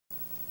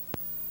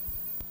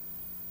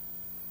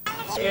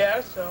Yeah,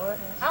 I saw it.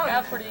 I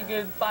got pretty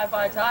good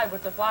 5-5 tie,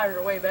 but the flyers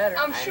are way better.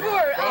 I'm sure.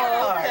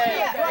 Oh,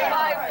 okay.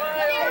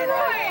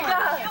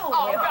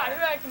 Oh, God,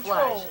 you're out of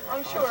control.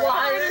 I'm sure.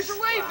 Flyers are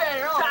way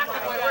better. Oh,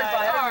 my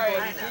God. All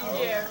right.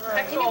 Yeah,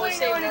 right. Anybody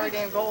saving every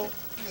damn goal.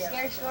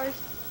 Scary stories?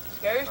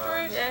 Scary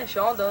stories? Yeah,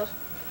 Sean does.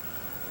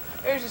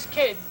 There's this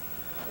kid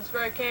at this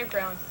very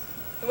campground.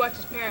 He watched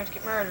his parents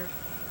get murdered.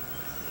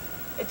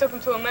 They took him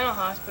to a mental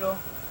hospital,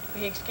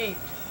 but he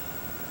escaped.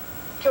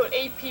 He killed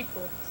 8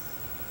 people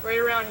right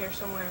around here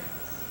somewhere.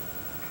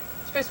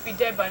 He's supposed to be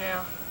dead by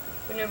now,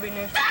 but nobody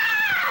knows. Look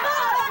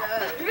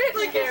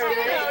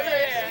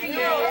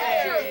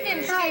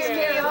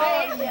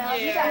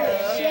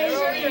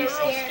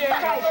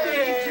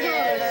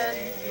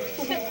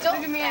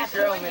at me and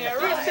sit on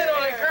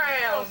the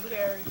ground.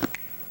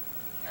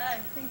 I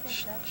think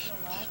that's the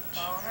last.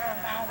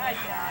 Hi,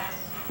 guys.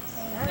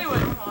 He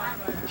wasn't fine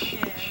by now.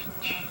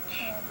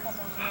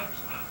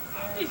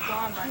 He's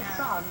gone by now.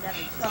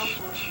 He's dead.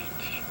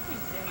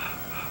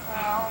 I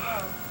don't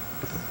know.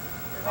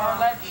 Or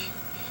legend.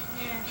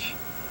 Yeah.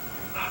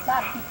 A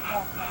lot of people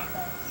talk about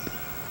that.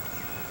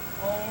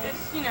 Well,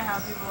 it's, you know how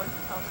people like to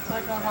tell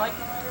stories. Like on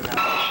hiking later?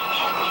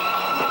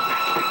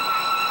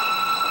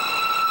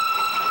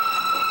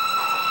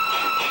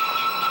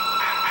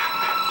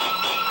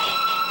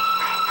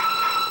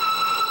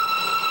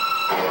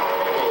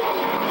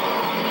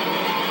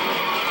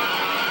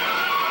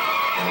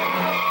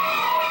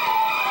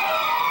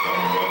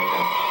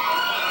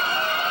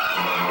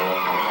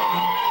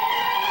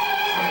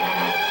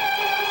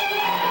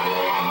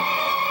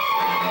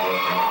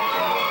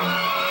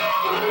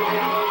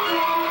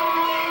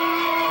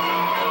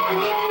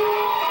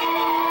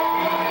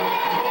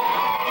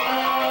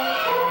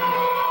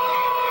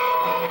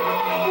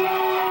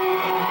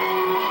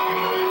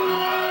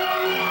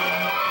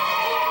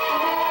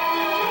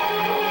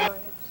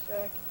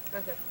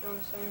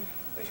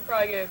 We should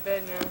probably get to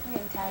bed now. I'm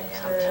getting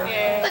tired.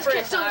 Yeah, let's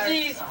get some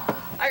Z's.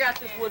 I got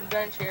this wooden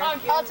bench here.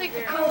 I'll take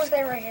the cool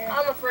stay right here.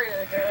 I'm afraid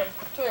of the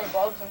too many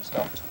bugs and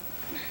stuff.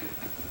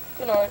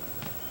 Good night.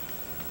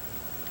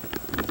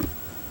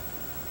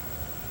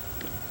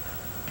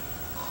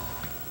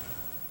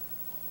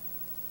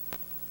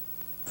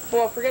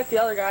 Well, forget the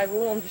other guys.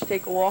 We'll just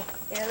take a walk.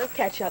 Yeah, they'll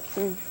catch up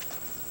soon.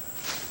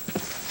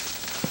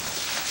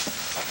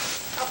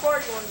 How far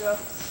are you going to go?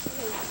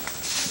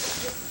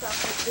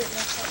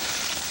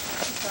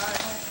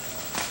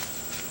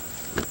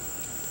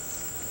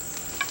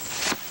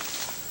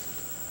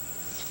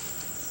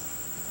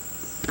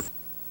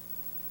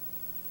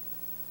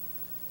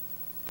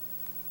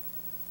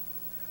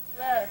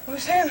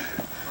 Who's him?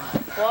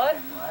 What?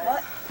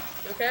 What?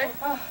 You okay?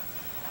 Oh,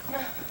 no.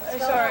 I'm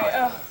sorry.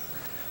 Oh,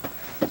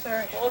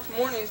 sorry. Well, it's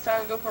morning. It's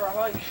time to go for a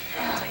hike.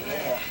 Oh,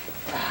 yeah.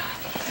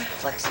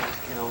 Flexing his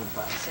good old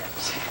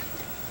biceps.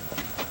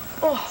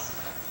 Oh.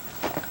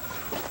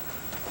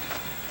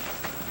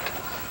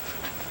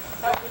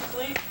 Have a good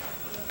sleep.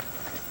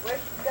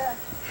 Where's the gun?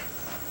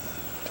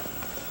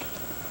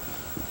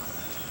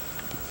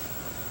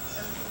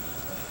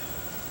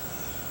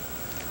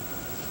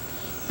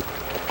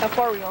 How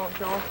far are we going,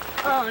 Sean?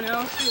 I don't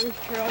know.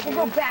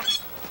 We'll go back,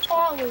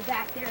 all the way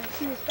back there and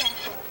see what's back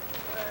there.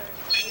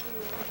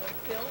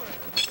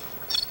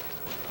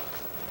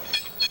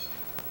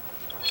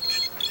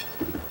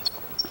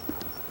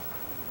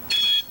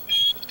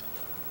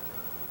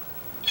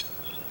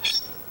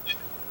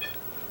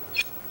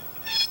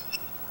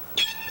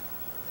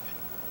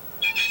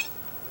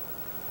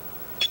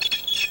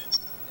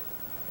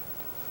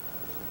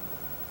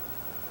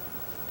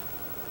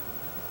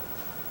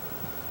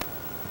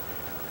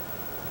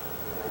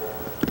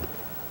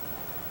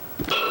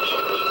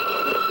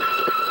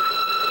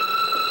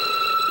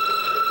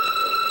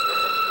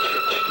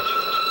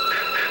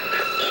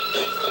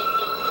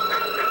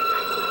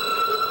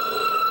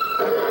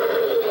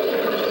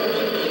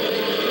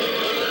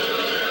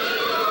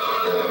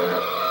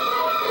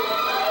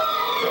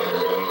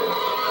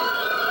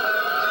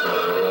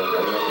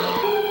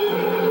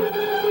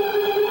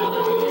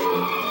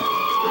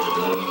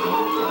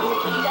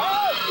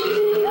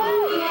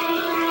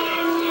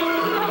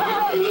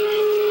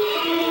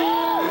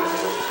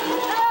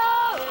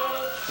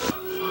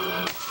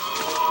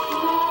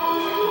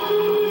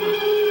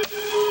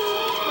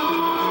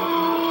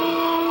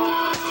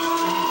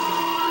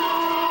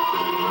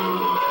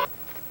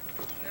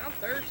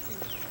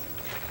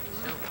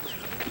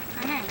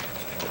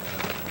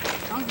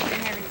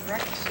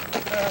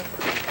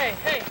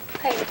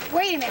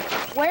 Wait a minute.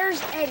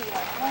 Where's Eddie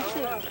at? I want to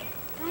see.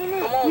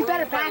 Come on, we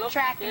better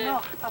backtrack and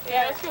look up there.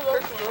 Yeah, let's go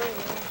look for him.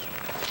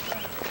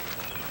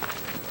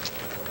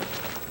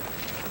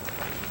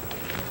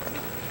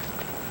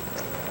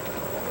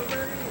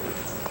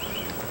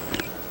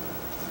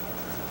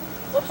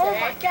 Oh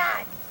my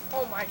God!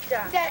 Oh my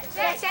God! That's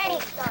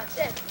Eddie. That's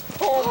it.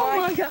 Oh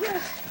my God! Oh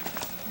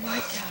my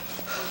God!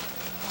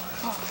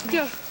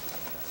 Oh,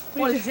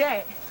 what is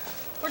that?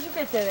 Where'd you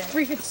get that at?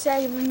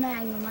 357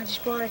 Magnum. I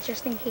just brought it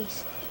just in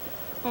case.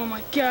 Oh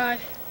my God.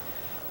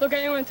 Look, I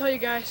didn't want to tell you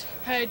guys.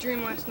 I had a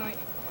dream last night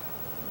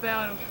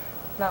about him.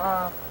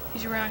 Nuh-uh.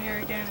 He's around here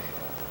again.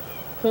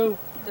 Who?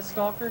 The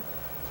stalker?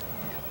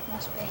 Yeah,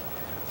 must be.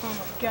 Oh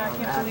my God, I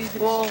can't believe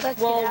it. Well, Let's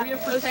get out we have of here.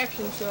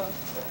 protection, so.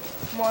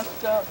 Come on,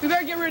 let's go. We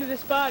better get rid of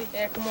this body.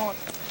 Yeah, come on.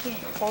 Yeah.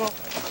 Hold on.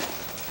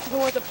 I don't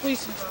want the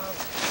police involved.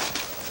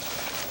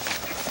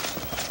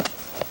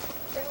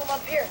 Bring them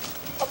up here.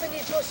 Up in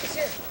these bushes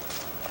here.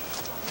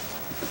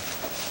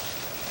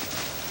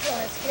 Come on,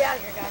 let's get out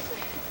of here, guys.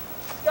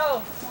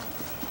 Go.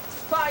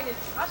 Find it.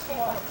 Come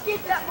on. Let's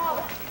get that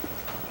mother.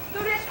 Go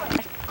this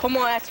way. Come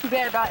on, that's too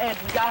bad about Ed.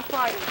 We gotta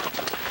find him.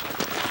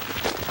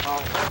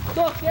 Oh.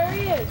 Look, there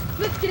he is.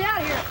 Let's get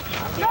out of here.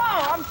 No,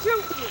 I'm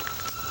shooting you.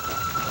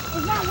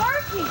 It's not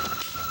working.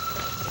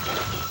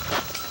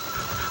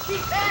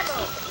 Keep ammo.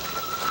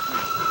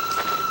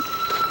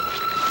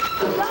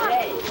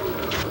 Hey.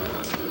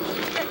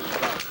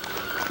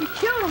 You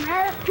killed him,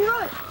 Harry.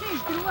 Good.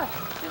 Jeez, get away.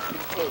 Just in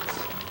case.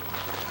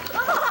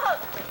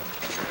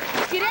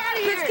 Get out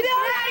of here. Let's get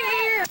out of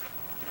here.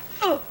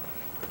 Oh.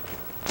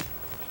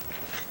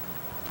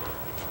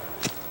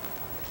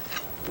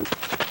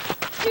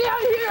 Get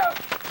out of here.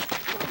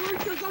 Where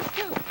he goes up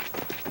too.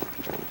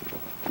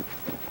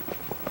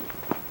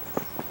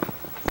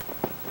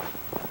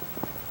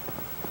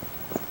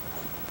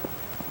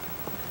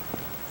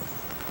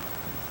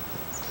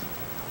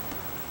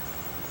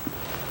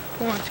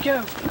 Come on, let's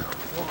go.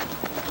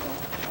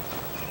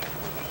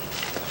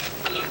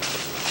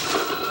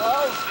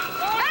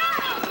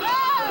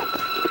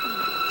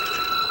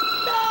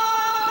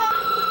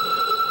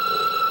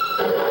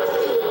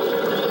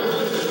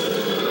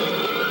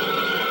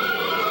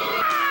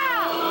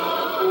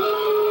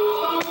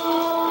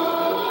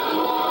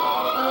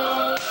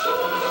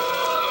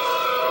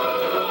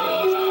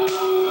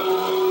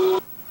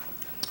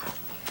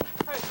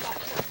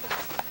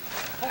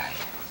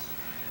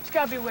 There's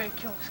gotta be a way to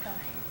kill this guy.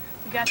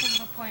 We gotta think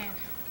of a plan.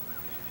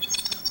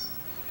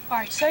 All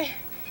right, say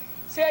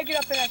I get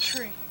up in that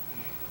tree.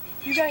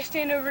 You guys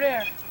stand over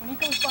there. When he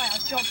goes by, I'll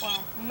jump on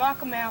him. We'll knock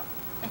him out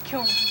and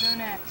kill him with his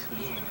own axe.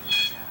 Yeah.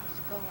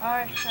 All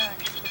right.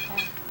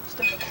 Let's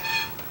do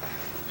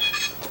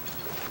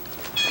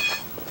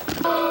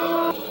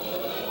it.